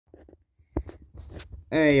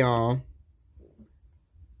Hey y'all,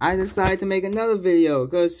 I decided to make another video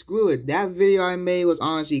because screw it. That video I made was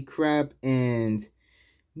honestly crap and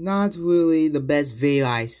not really the best video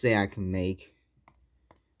I say I can make.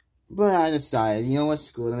 But I decided, you know what,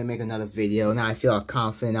 screw it, let me make another video. Now I feel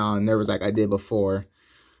confident and nervous like I did before.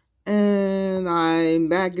 And I'm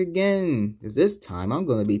back again. Because this time I'm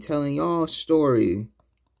going to be telling y'all a story.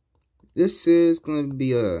 This is going to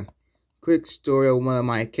be a quick story of one of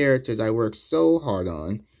my characters I worked so hard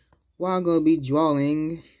on. Well, I'm going to be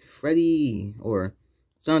drawing Freddy, or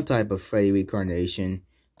some type of Freddy reincarnation.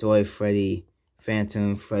 Toy Freddy,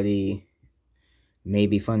 Phantom Freddy,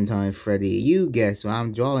 maybe Funtime Freddy. You guess what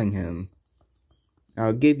I'm drawing him.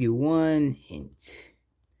 I'll give you one hint.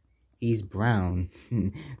 He's brown.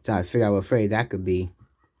 Trying to figure out what Freddy that could be.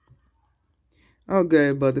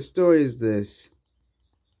 Okay, but the story is this.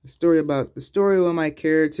 The story of one of my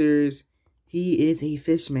characters. He is a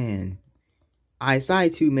fishman. I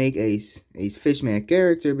decided to make a fishman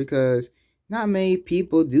character because not many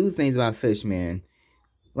people do things about fishman.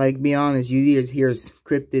 Like, be honest, you either hear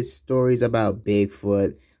cryptid stories about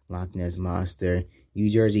Bigfoot, Loch Ness Monster, New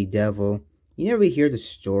Jersey Devil. You never hear the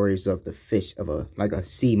stories of the fish of a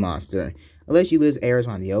sea monster, unless you live areas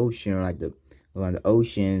on the ocean or on the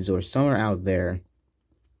oceans or somewhere out there.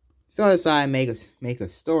 So I decided to make a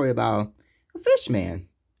story about a fishman.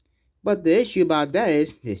 But the issue about that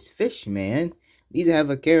is this fishman needs to have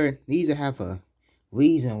a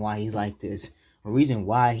reason why he's like this. A reason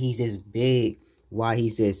why he's this big, why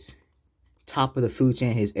he's this top of the food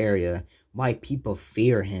chain in his area, why people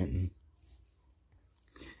fear him.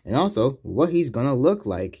 And also, what he's gonna look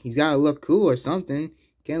like. He's gotta look cool or something.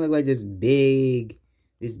 Can't look like this big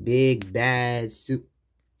bad soup.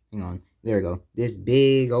 Hang on, there we go. This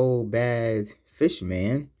big old bad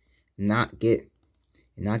fishman not get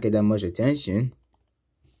that much attention.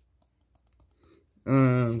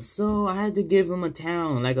 So I had to give him a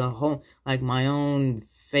town, like my own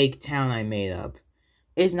fake town I made up.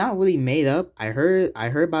 It's not really made up. I heard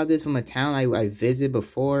about this from a town I visited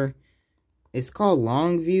before. It's called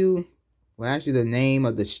Longview. Well, actually, the name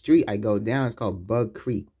of the street I go down is called Bug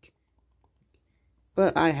Creek.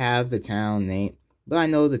 But I have the town name. But I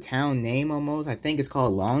know the town name almost. I think it's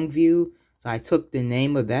called Longview. So I took the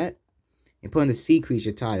name of that and put in the sea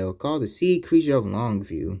creature title, called the Sea Creature of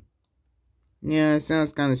Longview. Yeah, it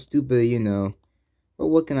sounds kind of stupid, you know. But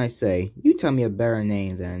what can I say? You tell me a better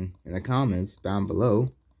name then in the comments down below.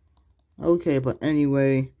 Okay, but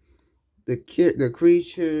anyway, the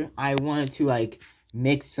creature, I wanted to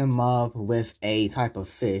mix him up with a type of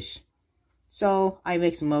fish. So I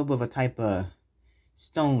mixed him up with a type of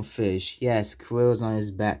stonefish. He has quills on his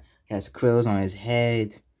back. He has quills on his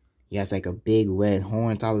head. He has like a big red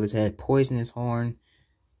horn on top of his head, poisonous horn.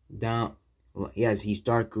 He's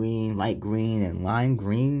dark green, light green, and lime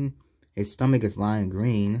green. His stomach is lime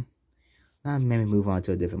green. Now let me move on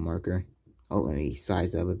to a different marker. Oh, let me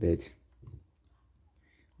size that up a bit.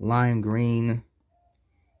 Lime green,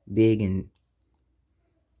 big, and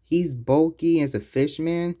he's bulky as a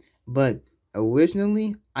fishman, but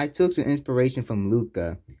originally I took some inspiration from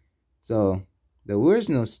Luca. So the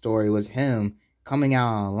original story was him coming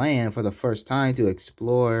out on land for the first time to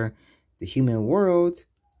explore the human world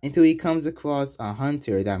until he comes across a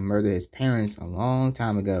hunter that murdered his parents a long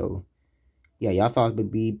time ago. Yeah, y'all thought it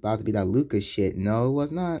would be about to be that Luca shit. No, it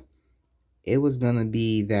was not. It was gonna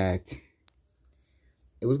be that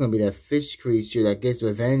fish creature that gets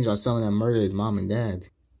revenge on someone that murdered his mom and dad.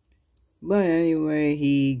 But anyway,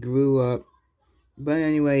 he grew up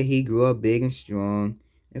big and strong,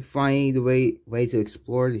 and finding the way to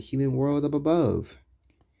explore the human world up above.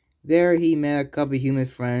 There he met a couple of human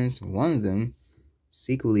friends. One of them,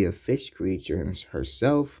 secretly a fish creature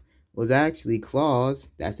herself, was actually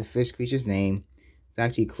Claus. That's the fish creature's name. It's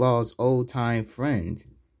actually Claus' old-time friend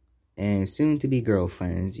and soon-to-be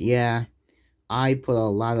girlfriends. Yeah, I put a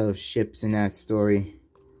lot of ships in that story.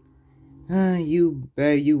 You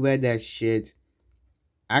bet you read that shit.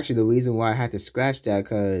 Actually, the reason why I had to scratch that,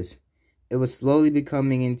 because it was slowly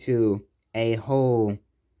becoming into a whole,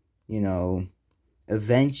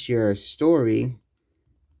 adventure story.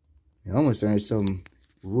 It almost turned into some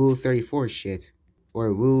Rule 34 shit.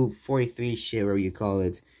 Or Rule 43 shit, whatever you call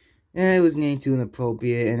it. And it was getting too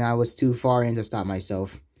inappropriate, and I was too far in to stop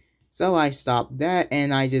myself. So I stopped that,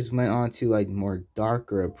 and I just went on to a more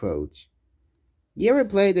darker approach. You ever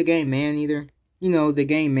played the game Maneater? You know, the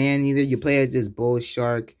game Maneater, you play as this bull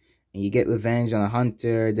shark, and you get revenge on a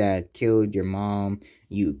hunter that killed your mom.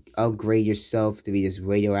 You upgrade yourself to be this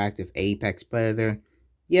radioactive apex predator.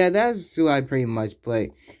 Yeah, that's who I pretty much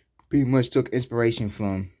played. Pretty much took inspiration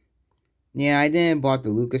from. Yeah, I didn't bought the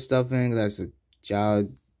Luca stuff in, because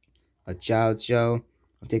child show,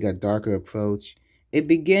 or take a darker approach. It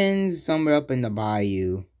begins somewhere up in the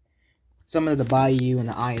bayou. Somewhere in the bayou in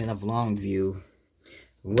the island of Longview,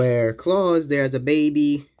 where Claw is there as a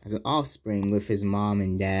baby, as an offspring with his mom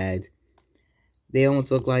and dad. They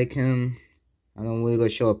almost look like him. I don't really gonna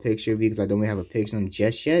show a picture of you because I don't really have a picture of them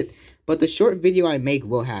just yet. But the short video I make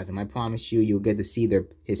will have them. I promise you, you'll get to see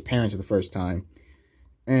his parents for the first time.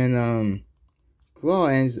 And Claw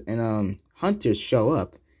and hunters show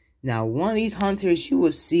up. Now, one of these hunters you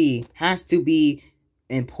will see has to be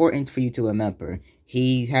important for you to remember.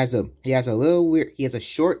 He has a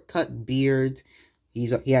short-cut beard. He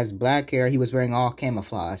has black hair. He was wearing all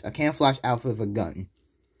camouflage. A camouflage outfit with a gun.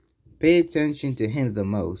 Pay attention to him the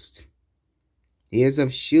most. He ends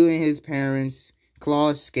up shooting his parents. Claw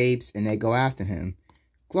escapes and they go after him.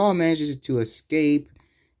 Claw manages to escape,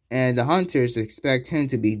 and the hunters expect him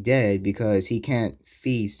to be dead because he can't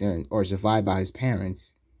feast or survive by his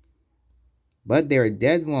parents. But they're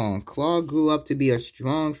dead wrong. Claw grew up to be a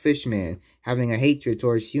strong fishman, having a hatred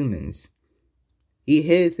towards humans. He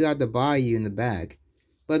hid throughout the bayou in the back.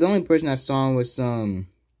 But the only person that saw him was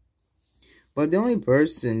But the only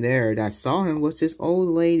person there that saw him was this old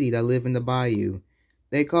lady that lived in the bayou.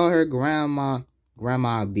 They call her Grandma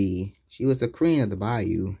B. She was the queen of the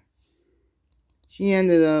bayou. She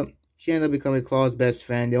ended up becoming Claw's best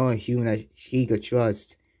friend, the only human that he could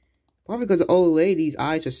trust. Probably because the old lady's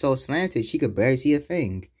eyes were so slanted she could barely see a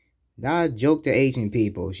thing. Not a joke to Asian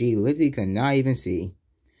people. She literally could not even see.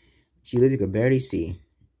 She literally could barely see.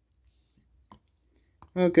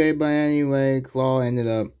 Okay, but anyway, Claw ended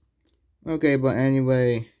up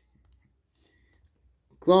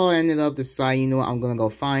deciding, you know what, I'm gonna go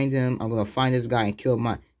find him. I'm gonna find this guy and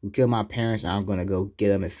who killed my parents, and I'm gonna go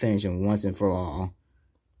get him and finish him once and for all.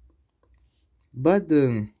 But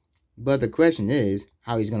the question is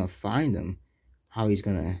how he's gonna find him, how he's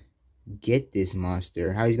gonna get this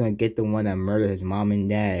monster, how he's gonna get the one that murdered his mom and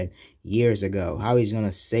dad years ago, how he's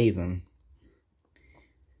gonna save him.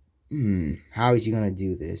 How is he gonna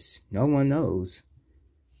do this? No one knows.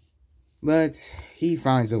 But he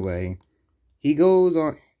finds a way. He goes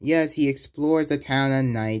on. Yes, he explores the town at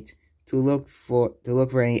night to look for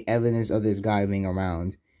any evidence of this guy being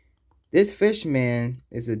around. This fishman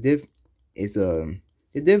is the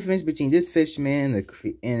difference between this fishman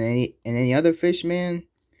and any other fishman.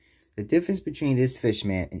 The difference between this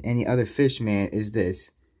fishman and any other fishman is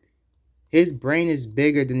this: his brain is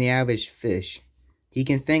bigger than the average fish. He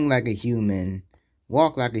can think like a human,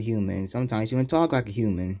 walk like a human, sometimes even talk like a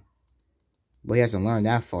human. But he hasn't learned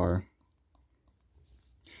that far.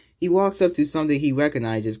 He walks up to something he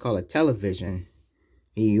recognizes called a television.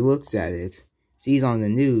 He looks at it, sees on the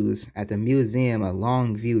news at the museum of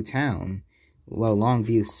Longview Town,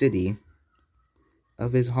 Longview City,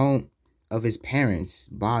 of his parents'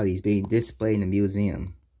 bodies being displayed in the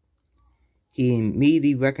museum. He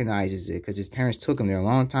immediately recognizes it because his parents took him there a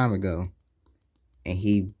long time ago. And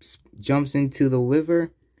he jumps into the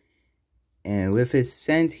river, and with his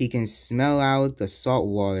scent, he can smell out the salt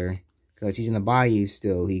water. Because he's in the bayou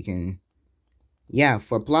still,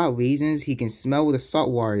 for plot reasons, he can smell where the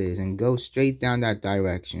salt water is and go straight down that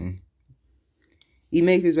direction. He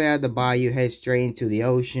makes his way out of the bayou, heads straight into the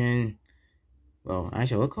ocean. Well,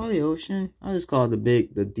 actually, I'll call it the ocean. I'll just call it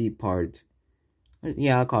the deep part.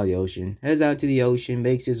 Yeah, I'll call it the ocean. Heads out to the ocean,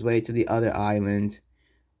 makes his way to the other island.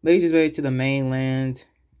 Makes his way to the mainland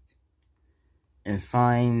and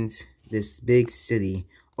finds this big city.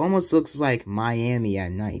 Almost looks like Miami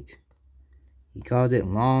at night. He calls it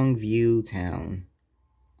Longview Town.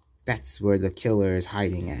 That's where the killer is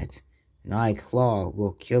hiding at. And Claw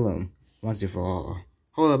will kill him once and for all.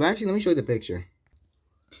 Hold up, actually, let me show you the picture.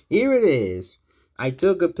 Here it is. I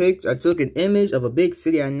took an image of a big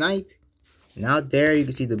city at night. And out there, you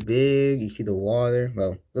can see the water.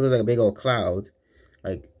 Well, it looks like a big old cloud.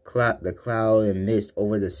 Like the cloud and mist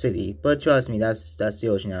over the city. But trust me, that's the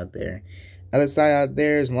ocean out there. Other side out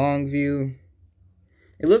there is Longview.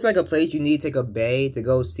 It looks like a place you need to take a bay to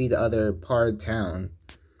go see the other part of town.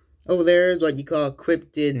 Over there is what you call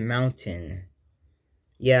Cryptid Mountain.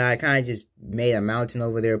 Yeah, I kind of just made a mountain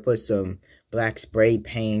over there, put some black spray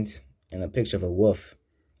paint and a picture of a wolf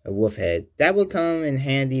head. That will come in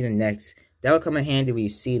handy when you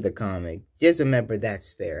see the comic. Just remember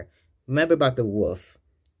that's there. Remember about the wolf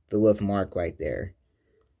mark right there.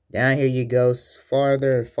 Down here you go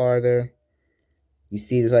farther and farther. You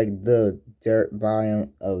see there's like the dirt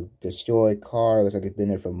biome of destroyed car. Looks like it's been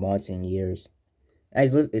there for months and years.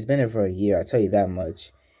 Actually, it's been there for a year, I'll tell you that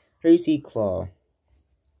much. Here you see Claw.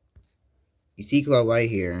 You see Claw right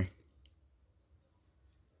here.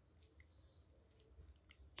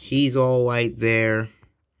 he's all right there.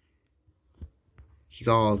 He's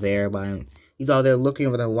all there, but he's all there looking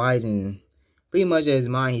over the horizon. Pretty much in his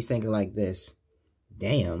mind, he's thinking like this.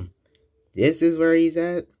 Damn, this is where he's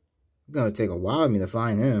at? It's gonna take a while for me to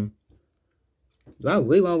find him. Do I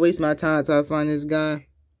really want to waste my time to find this guy?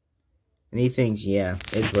 And he thinks, yeah,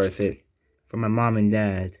 it's worth it. For my mom and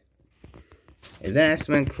dad. And that's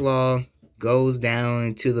when Claw goes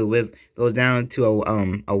down to the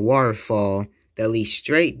a waterfall that leads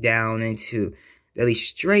straight down to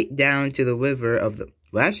the river of the,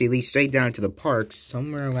 well, actually leads straight down to the park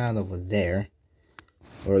somewhere around over there,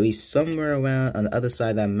 or at least somewhere around on the other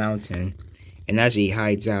side of that mountain, and that's where he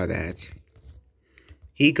hides out at.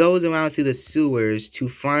 He goes around through the sewers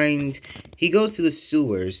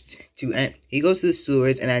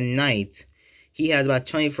and at night he has about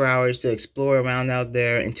 24 hours to explore around out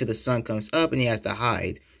there until the sun comes up and he has to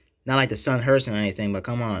hide. Not like the sun hurts him or anything, but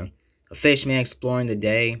come on. A fish man exploring the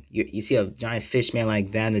day. You see a giant fish man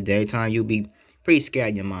like that in the daytime, you'll be pretty scared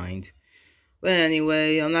in your mind. But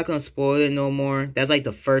anyway, I'm not going to spoil it no more. That's like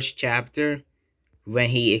the first chapter. When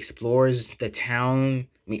he explores the town,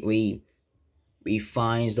 he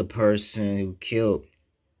finds the person who killed...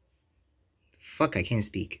 Fuck, I can't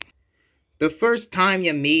speak. The first time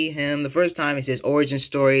you meet him, the first time it's his origin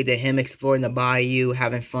story, to him exploring the bayou,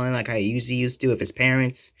 having fun like I usually used to with his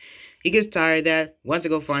parents. He gets tired of that, wants to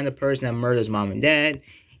go find the person that murders mom and dad.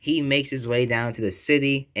 He makes his way down to the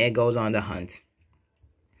city and goes on the hunt.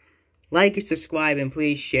 Like, subscribe, and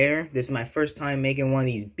please share. This is my first time making one of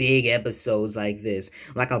these big episodes like this.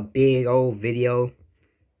 Like a big old video.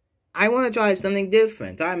 I want to try something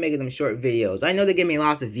different. Try making them short videos. I know they give me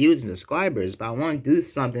lots of views and subscribers, but I want to do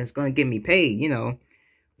something that's going to get me paid, you know,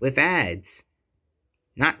 with ads.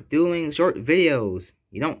 Not doing short videos.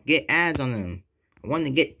 You don't get ads on them. I want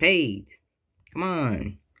to get paid. Come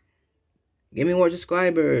on. Give me more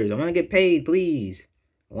subscribers. I want to get paid, please.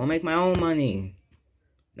 I want to make my own money.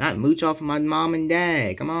 Not mooch off of my mom and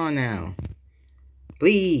dad. Come on now.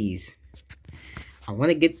 Please. I want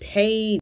to get paid.